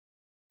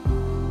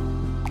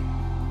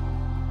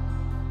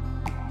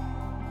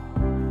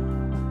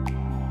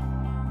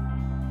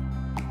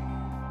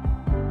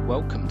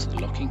Welcome to the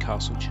Locking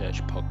Castle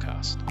Church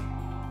podcast.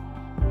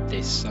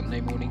 This Sunday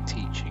morning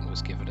teaching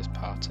was given as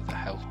part of the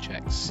Health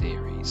Check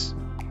series.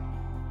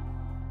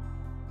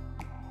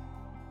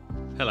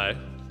 Hello,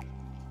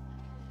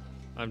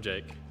 I'm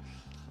Jake.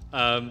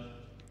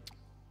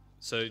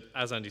 So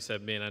as Andy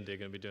said, me and Andy are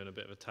going to be doing a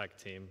bit of a tag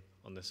team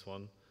on this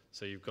one.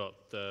 So you've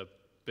got the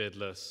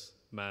beardless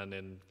man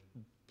in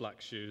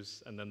black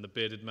shoes and then the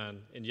bearded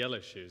man in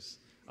yellow shoes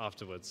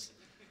afterwards.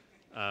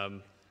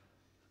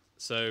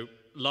 So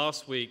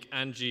last week,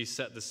 Angie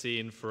set the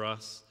scene for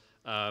us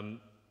and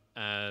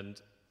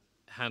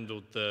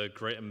handled the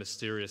great and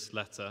mysterious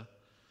letter.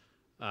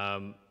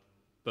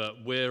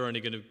 But we're only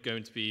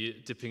going to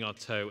be dipping our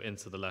toe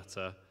into the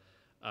letter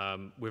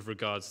with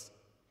regards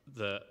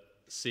to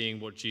seeing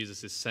what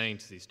Jesus is saying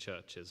to these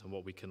churches and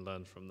what we can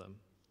learn from them.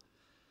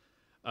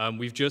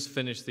 We've just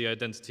finished the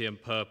identity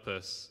and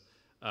purpose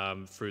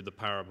through the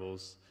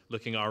parables,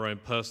 looking at our own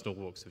personal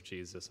walks with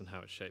Jesus and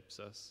how it shapes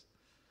us.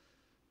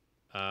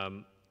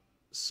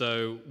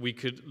 So we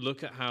could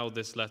look at how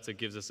this letter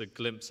gives us a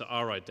glimpse at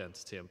our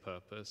identity and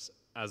purpose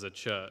as a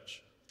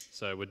church.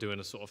 So we're doing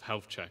a sort of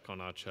health check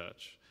on our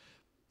church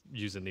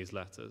using these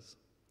letters.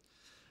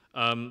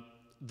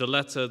 The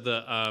letter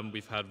that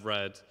we've had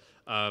read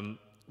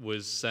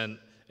was sent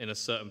in a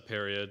certain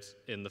period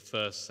in the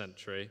 1st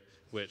century,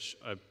 which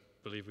I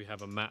believe we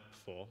have a map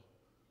for.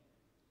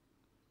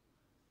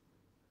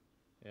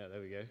 Yeah,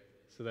 there we go.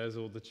 So there's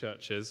all the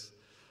churches.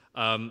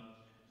 And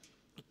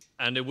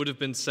it would have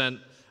been sent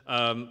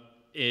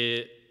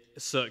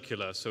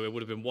circular, so it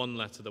would have been one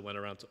letter that went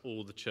around to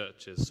all the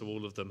churches, so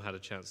all of them had a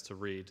chance to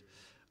read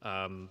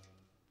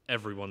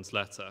everyone's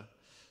letter.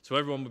 So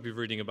everyone would be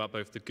reading about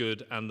both the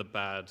good and the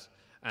bad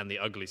and the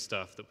ugly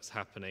stuff that was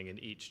happening in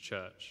each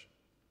church.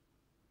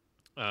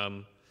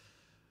 And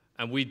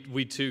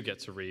we too get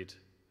to read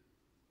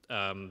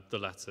the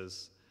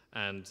letters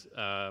and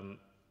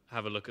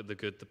have a look at the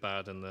good, the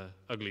bad, and the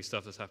ugly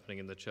stuff that's happening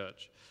in the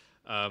church.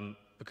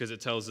 Because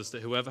it tells us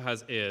that whoever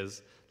has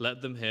ears,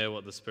 let them hear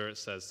what the Spirit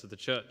says to the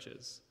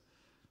churches.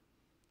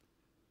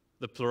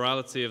 The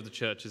plurality of the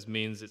churches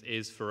means it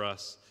is for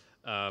us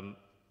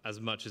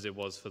as much as it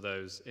was for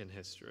those in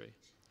history.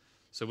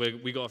 So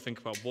we got to think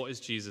about what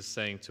is Jesus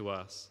saying to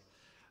us,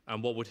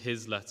 and what would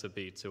his letter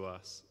be to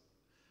us?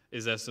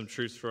 Is there some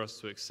truth for us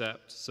to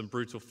accept, some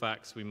brutal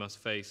facts we must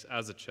face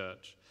as a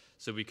church,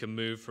 so we can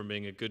move from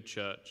being a good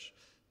church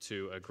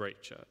to a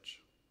great church?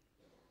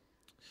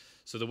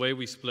 So the way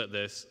we split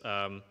this,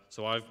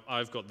 so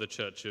I've got the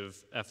church of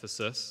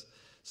Ephesus,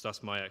 so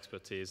that's my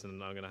expertise,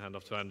 and I'm going to hand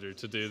off to Andrew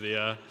to do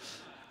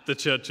the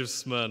church of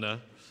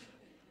Smyrna.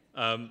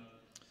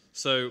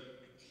 So,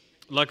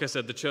 like I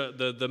said,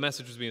 the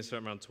message was being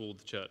sent around to all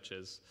the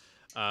churches,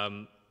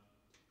 and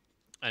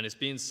it's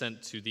being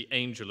sent to the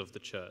angel of the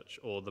church,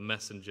 or the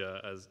messenger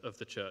of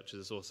the church, as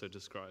it's also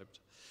described.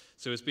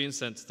 So it's being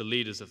sent to the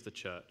leaders of the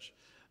church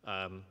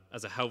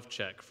as a health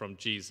check from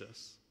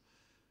Jesus.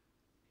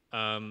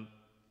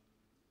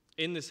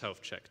 In this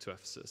health check to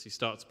Ephesus, he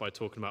starts by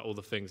talking about all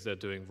the things they're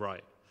doing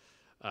right,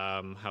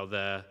 how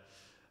they're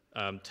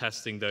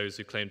testing those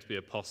who claim to be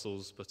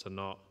apostles but are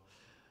not,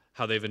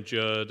 how they've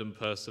endured and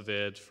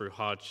persevered through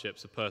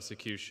hardships of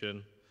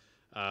persecution,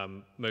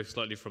 most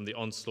likely from the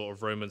onslaught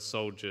of Roman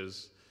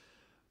soldiers,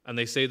 and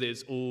they say that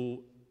it's all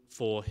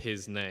for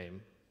his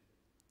name.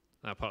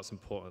 That part's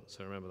important,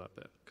 so remember that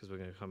bit, because we're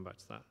going to come back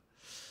to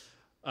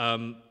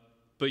that.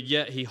 But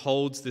yet he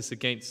holds this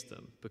against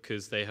them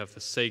because they have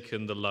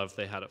forsaken the love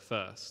they had at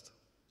first.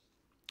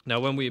 Now,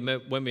 when me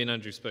and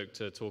Andrew spoke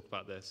to talk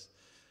about this,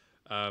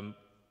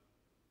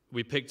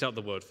 we picked out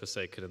the word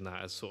forsaken in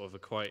that as sort of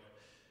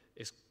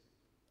it's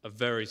a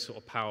very sort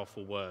of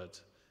powerful word.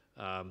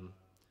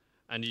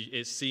 And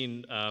it's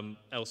seen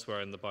elsewhere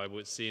in the Bible.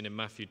 It's seen in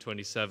Matthew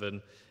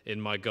 27, in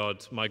my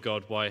God,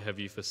 why have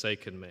you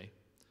forsaken me?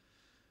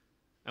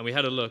 And we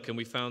had a look and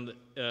we found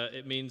that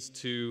it means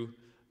to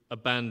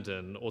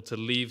abandon or to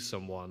leave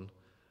someone,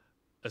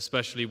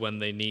 especially when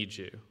they need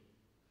you.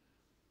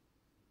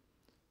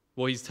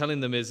 What he's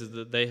telling them is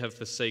that they have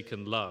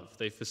forsaken love.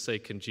 They've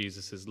forsaken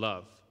Jesus'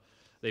 love.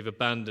 They've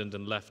abandoned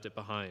and left it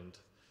behind.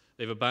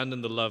 They've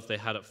abandoned the love they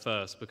had at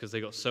first because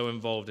they got so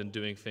involved in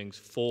doing things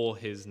for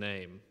his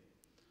name.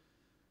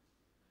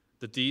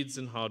 The deeds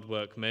and hard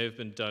work may have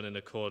been done in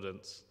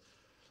accordance,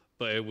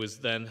 but it was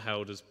then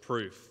held as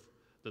proof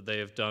that they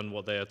have done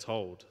what they are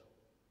told.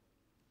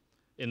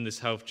 In this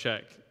health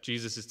check,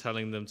 Jesus is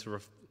telling them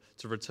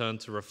to return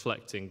to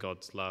reflecting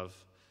God's love.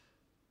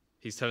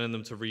 He's telling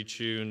them to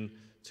retune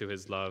to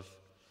his love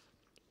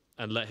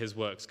and let his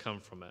works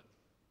come from it.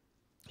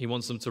 He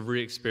wants them to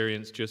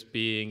re-experience just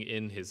being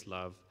in his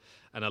love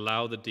and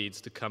allow the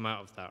deeds to come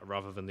out of that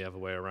rather than the other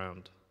way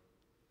around.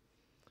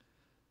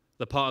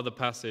 The part of the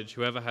passage,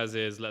 whoever has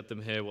ears, let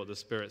them hear what the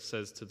Spirit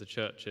says to the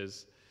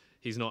churches.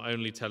 He's not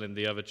only telling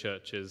the other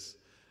churches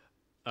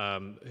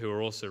who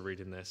are also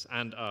reading this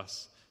and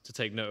us to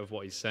take note of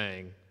what he's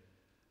saying.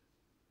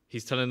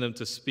 He's telling them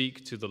to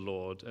speak to the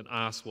Lord and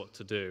ask what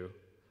to do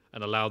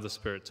and allow the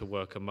Spirit to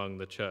work among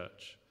the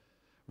church,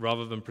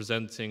 rather than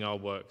presenting our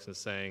works and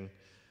saying,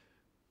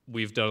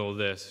 we've done all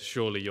this,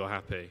 surely you're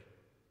happy.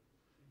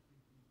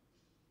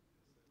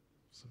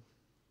 So,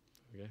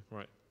 okay,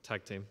 right,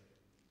 tag team.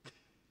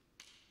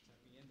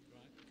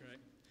 Right, great.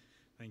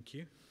 Thank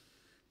you.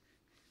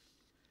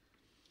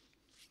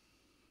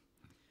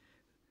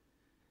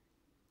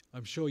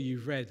 I'm sure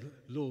you've read,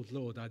 Lord,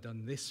 Lord, I've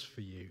done this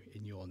for you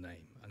in your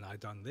name, and I've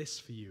done this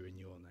for you in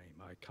your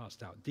name. I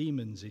cast out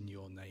demons in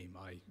your name.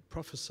 I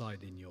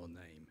prophesied in your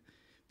name.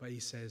 But he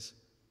says,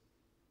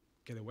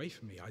 get away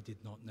from me. I did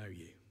not know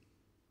you.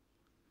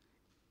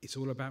 It's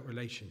all about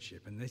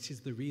relationship, and this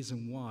is the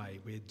reason why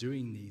we're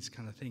doing these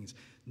kind of things.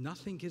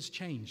 Nothing has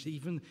changed.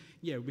 Even,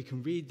 we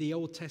can read the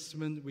Old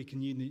Testament, we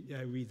can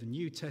read the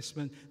New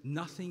Testament.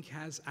 Nothing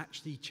has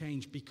actually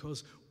changed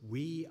because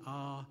we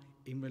are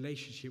in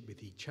relationship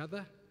with each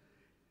other.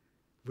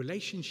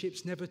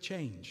 Relationships never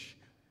change.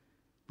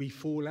 We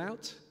fall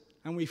out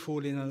and we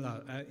fall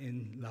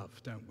in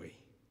love, don't we?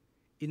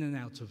 In and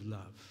out of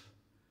love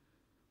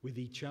with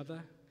each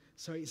other.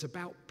 So it's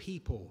about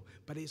people,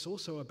 but it's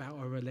also about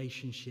our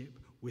relationship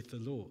with the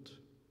Lord.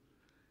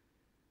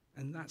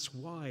 And that's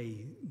why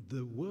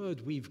the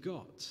word we've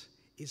got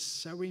is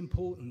so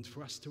important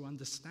for us to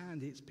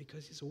understand. It's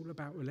because it's all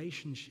about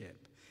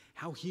relationship,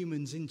 how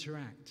humans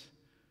interact.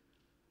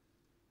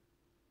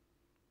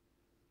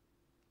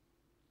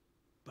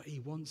 But he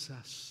wants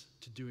us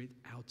to do it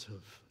out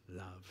of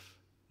love,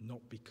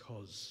 not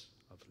because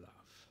of love.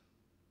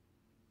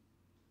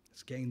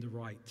 Let's gain the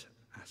right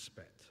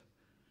aspect.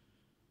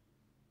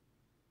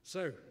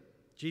 So,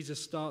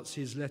 Jesus starts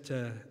his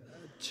letter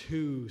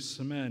to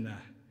Smyrna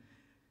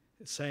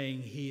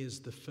saying he is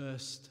the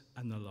first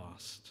and the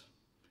last,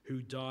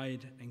 who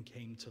died and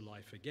came to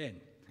life again.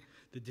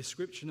 The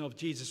description of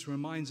Jesus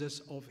reminds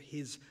us of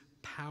his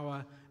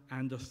power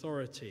and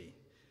authority.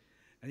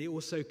 And it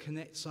also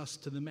connects us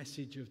to the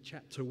message of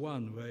chapter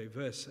 1, where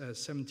verse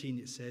 17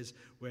 it says,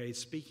 where he's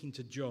speaking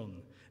to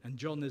John, and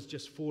John has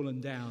just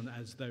fallen down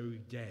as though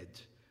dead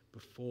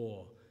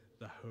before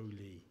the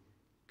holy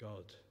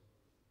God.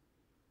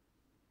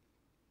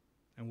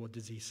 And what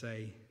does he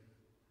say?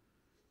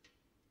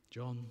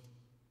 John,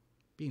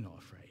 be not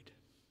afraid.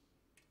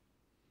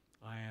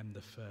 I am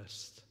the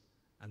first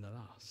and the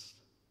last.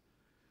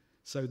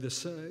 So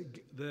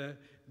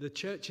the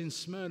church in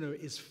Smyrna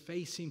is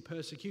facing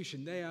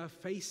persecution. They are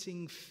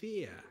facing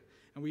fear.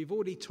 And we've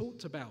already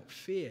talked about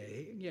fear.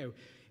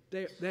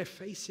 They're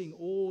facing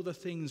all the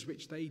things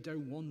which they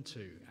don't want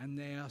to. And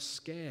they are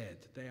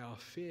scared. They are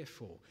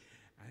fearful.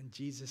 And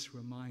Jesus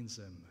reminds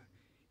them,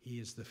 he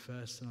is the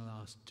first and the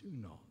last. Do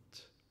not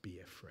be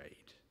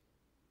afraid.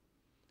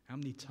 How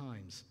many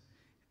times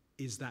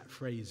is that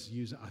phrase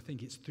used? I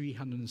think it's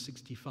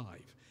 365.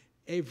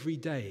 Every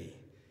day.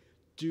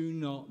 Do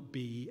not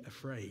be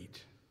afraid.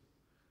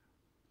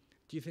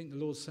 Do you think the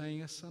Lord's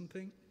saying us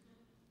something?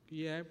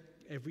 Yeah,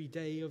 every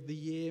day of the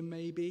year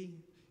maybe.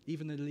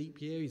 Even a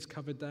leap year, he's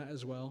covered that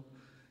as well.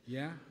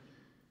 Yeah?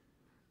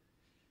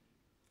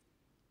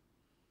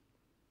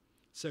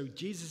 So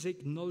Jesus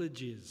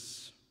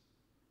acknowledges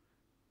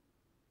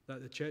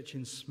that the church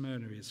in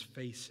Smyrna is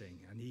facing,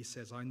 and he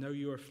says, I know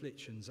your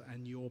afflictions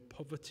and your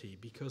poverty,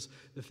 because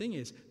the thing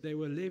is, they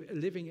were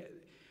living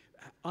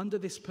under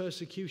this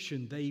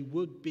persecution. They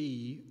would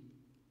be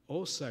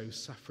also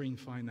suffering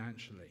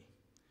financially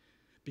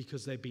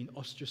because they've been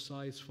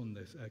ostracized from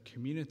the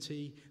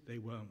community. They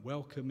weren't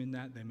welcome in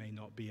that. They may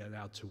not be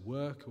allowed to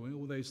work or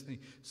all those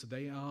things. So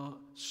they are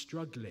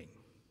struggling.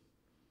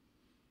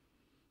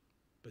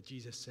 But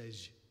Jesus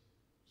says,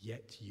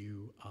 yet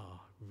you are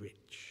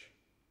rich.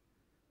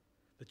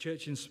 The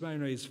church in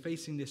Smyrna is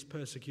facing this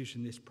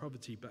persecution, this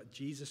poverty, but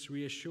Jesus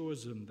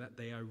reassures them that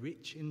they are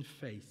rich in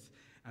faith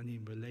and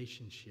in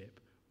relationship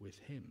with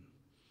him.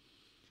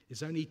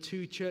 There's only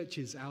 2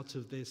 churches out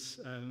of these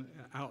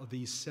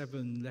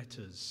 7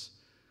 letters,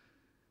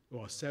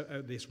 or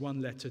this one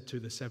letter to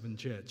the 7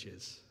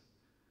 churches.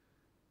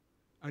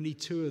 Only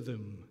 2 of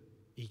them,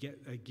 he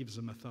gives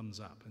them a thumbs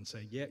up and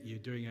say, yeah, you're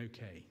doing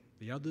okay.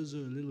 The others are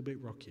a little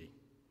bit rocky.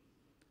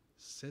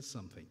 Says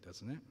something,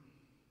 doesn't it?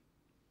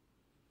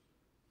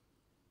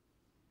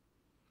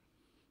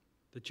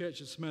 The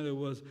church at Smyrna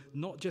was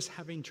not just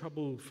having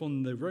trouble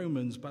from the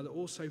Romans, but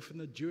also from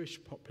the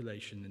Jewish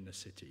population in the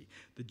city.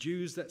 The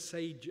Jews that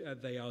say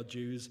they are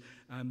Jews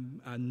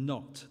are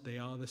not. They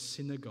are the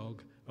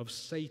synagogue of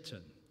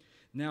Satan.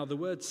 Now, the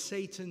word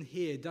Satan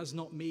here does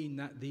not mean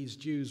that these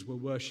Jews were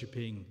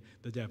worshipping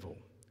the devil,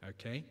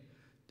 okay?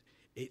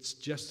 It's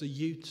just a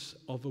use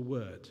of a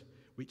word,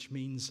 which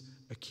means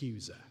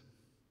accuser.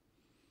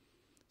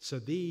 So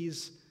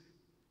these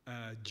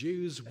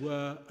Jews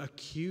were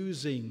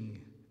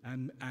accusing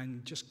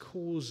and just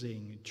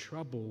causing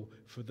trouble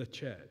for the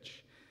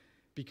church,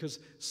 because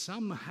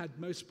some had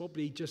most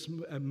probably just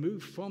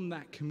moved from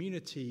that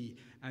community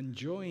and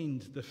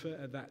joined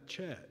that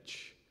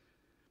church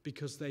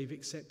because they've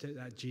accepted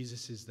that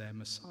Jesus is their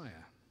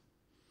Messiah.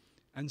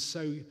 And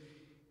so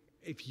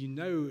if you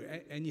know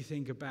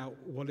anything about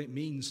what it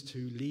means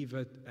to leave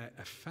a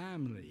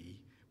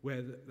family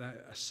where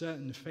a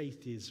certain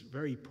faith is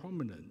very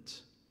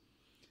prominent,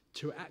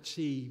 to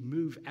actually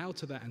move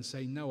out of that and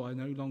say, no, I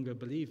no longer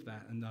believe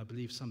that and I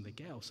believe something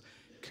else,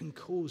 can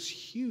cause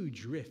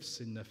huge rifts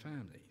in the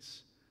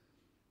families.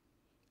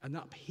 An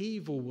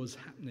upheaval was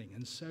happening,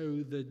 and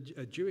so the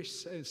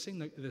Jewish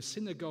the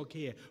synagogue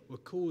here were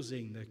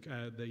causing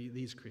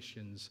these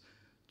Christians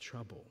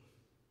trouble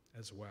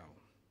as well.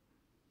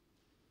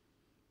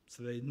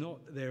 So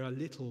they're a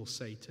little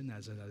Satan,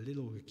 as in a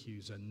little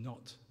accuser,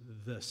 not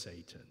the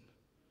Satan,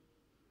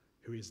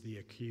 who is the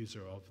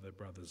accuser of the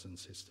brothers and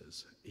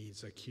sisters.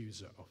 He's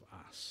accuser of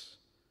us.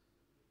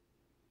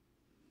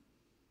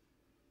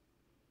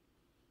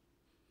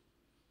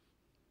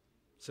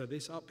 So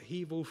this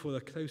upheaval for the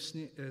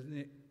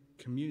close-knit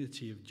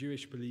community of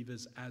Jewish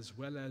believers as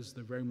well as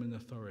the Roman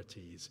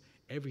authorities,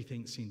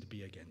 everything seemed to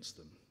be against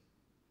them.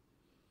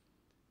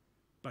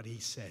 But he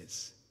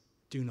says,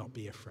 do not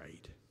be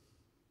afraid.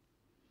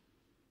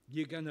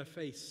 You're going to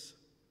face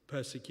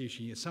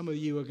persecution. Some of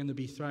you are going to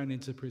be thrown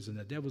into prison.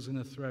 The devil's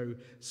going to throw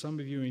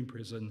some of you in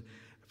prison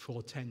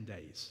for 10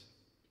 days.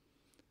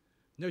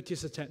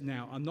 Notice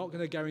now, I'm not going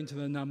to go into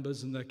the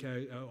numbers and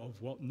of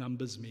what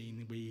numbers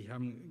mean.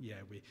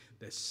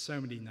 There's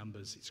so many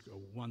numbers. It's a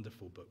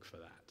wonderful book for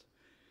that.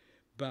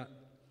 But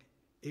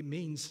it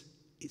means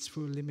it's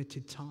for a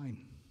limited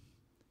time.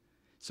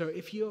 So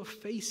if you're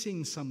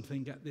facing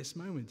something at this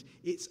moment,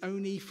 it's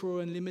only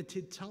for a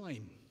limited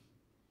time.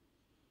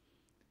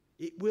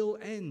 It will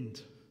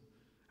end,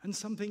 and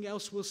something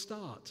else will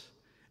start,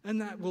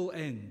 and that will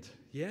end.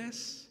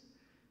 Yes?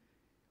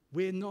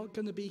 We're not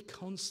going to be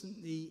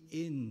constantly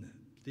in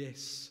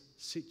this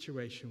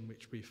situation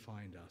which we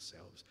find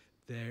ourselves.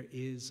 There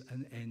is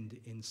an end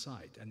in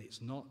sight, and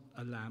it's not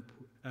a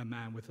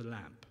man with a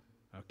lamp,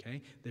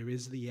 okay? There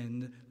is the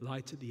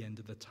light at the end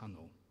of the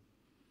tunnel.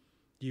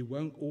 You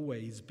won't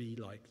always be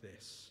like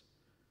this.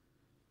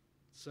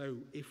 So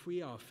if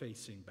we are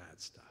facing bad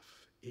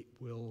stuff, it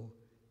will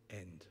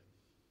end.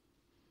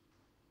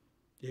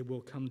 It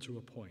will come to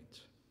a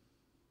point.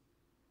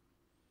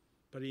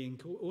 But he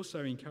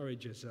also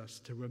encourages us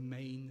to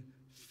remain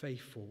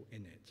faithful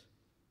in it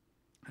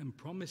and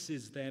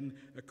promises them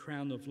a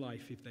crown of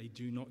life if they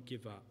do not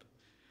give up.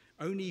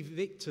 Only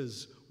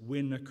victors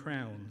win a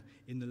crown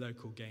in the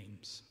local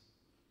games.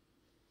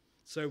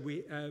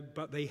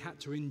 But they had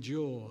to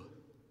endure.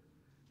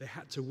 They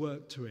had to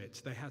work to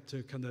it. They had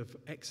to kind of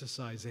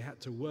exercise. They had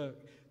to work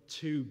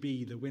to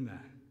be the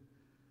winner.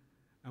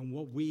 And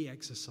what we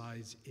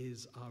exercise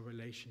is our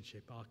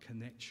relationship, our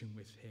connection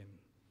with him.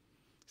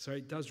 So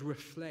it does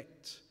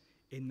reflect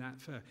in that.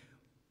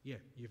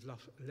 You've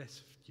left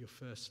your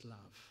first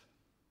love.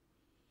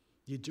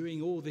 You're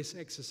doing all this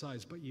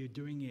exercise, but you're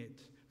doing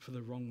it for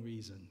the wrong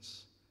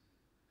reasons.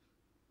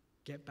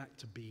 Get back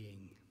to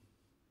being.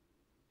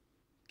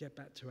 Get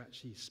back to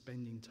actually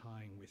spending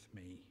time with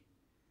me.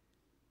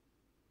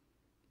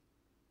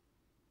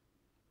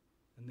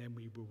 And then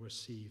we will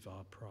receive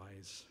our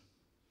prize,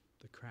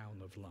 the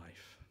crown of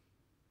life.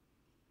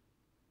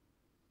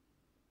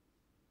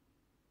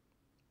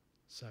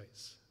 So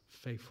it's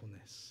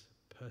faithfulness,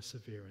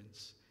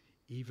 perseverance,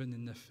 even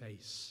in the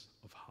face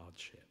of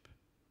hardship.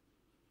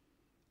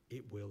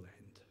 It will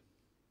end.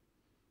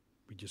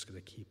 We just got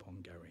to keep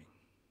on going.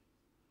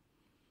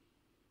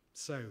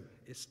 So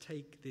let's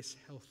take this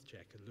health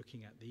check and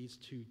looking at these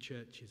two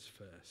churches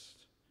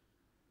first.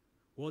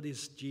 What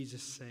is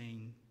Jesus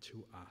saying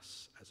to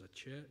us as a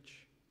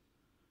church?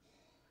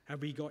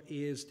 Have we got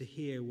ears to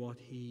hear what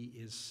he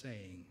is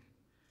saying?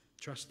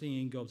 Trusting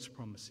in God's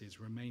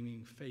promises,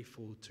 remaining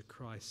faithful to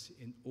Christ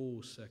in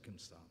all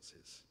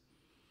circumstances.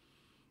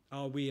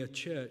 Are we a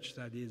church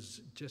that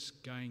is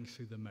just going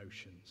through the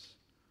motions?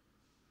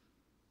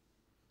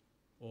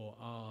 Or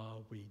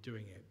are we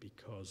doing it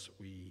because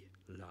we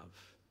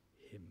love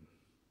him?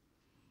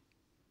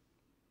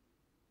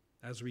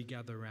 As we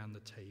gather around the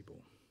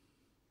table,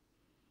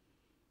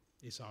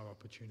 it's our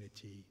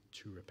opportunity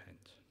to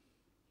repent.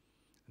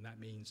 And that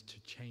means to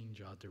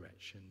change our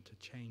direction, to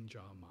change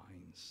our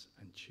minds,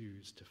 and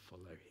choose to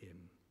follow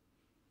him.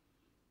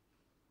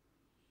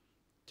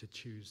 To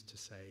choose to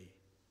say,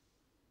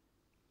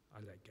 I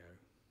let go.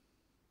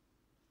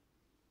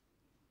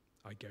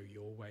 I go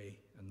your way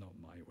and not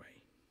my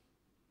way.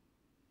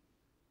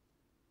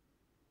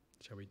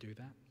 Shall we do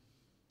that?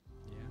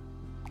 Yeah.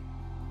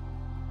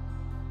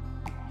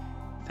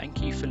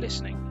 Thank you for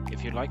listening.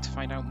 If you'd like to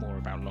find out more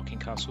about Locking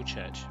Castle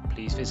Church,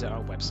 please visit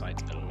our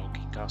website at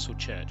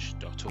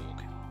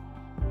lockingcastlechurch.org.